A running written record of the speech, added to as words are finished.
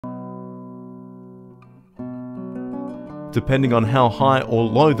depending on how high or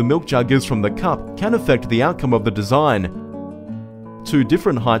low the milk jug is from the cup, can affect the outcome of the design. Two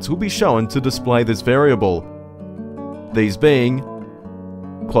different heights will be shown to display this variable, these being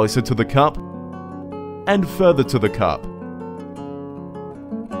closer to the cup and further to the cup.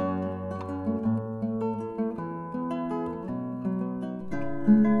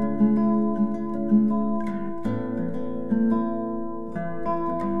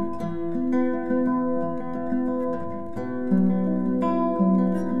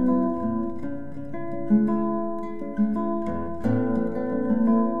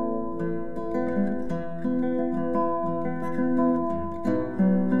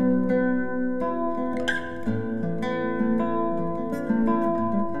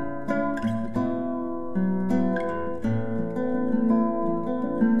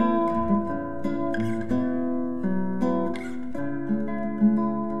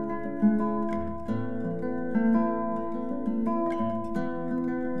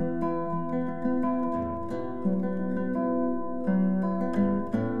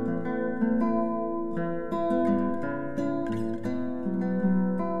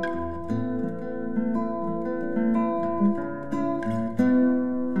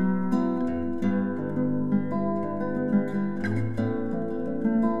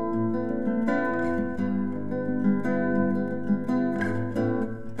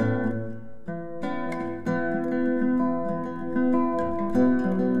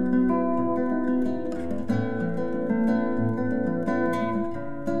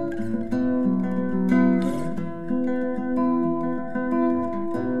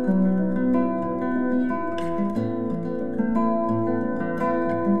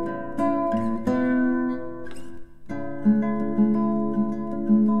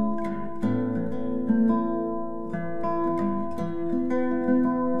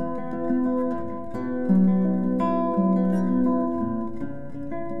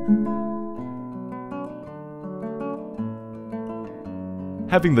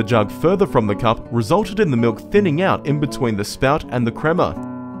 Having the jug further from the cup resulted in the milk thinning out in between the spout and the crema.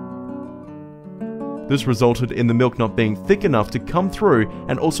 This resulted in the milk not being thick enough to come through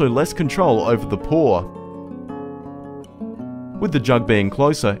and also less control over the pour. With the jug being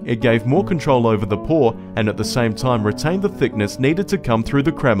closer, it gave more control over the pour and at the same time retained the thickness needed to come through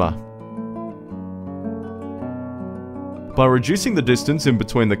the crema. By reducing the distance in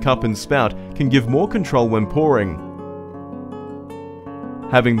between the cup and spout can give more control when pouring.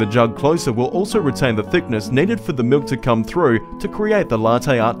 Having the jug closer will also retain the thickness needed for the milk to come through to create the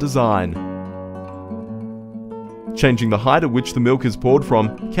latte art design. Changing the height at which the milk is poured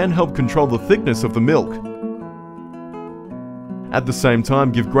from can help control the thickness of the milk. At the same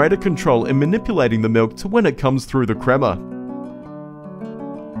time, give greater control in manipulating the milk to when it comes through the crema.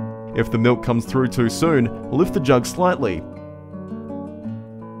 If the milk comes through too soon, lift the jug slightly.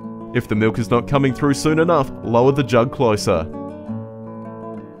 If the milk is not coming through soon enough, lower the jug closer.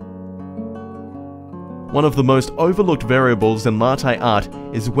 One of the most overlooked variables in latte art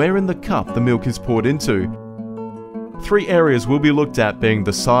is where in the cup the milk is poured into. 3 areas will be looked at, being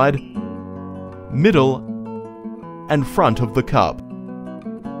the side, middle, and front of the cup.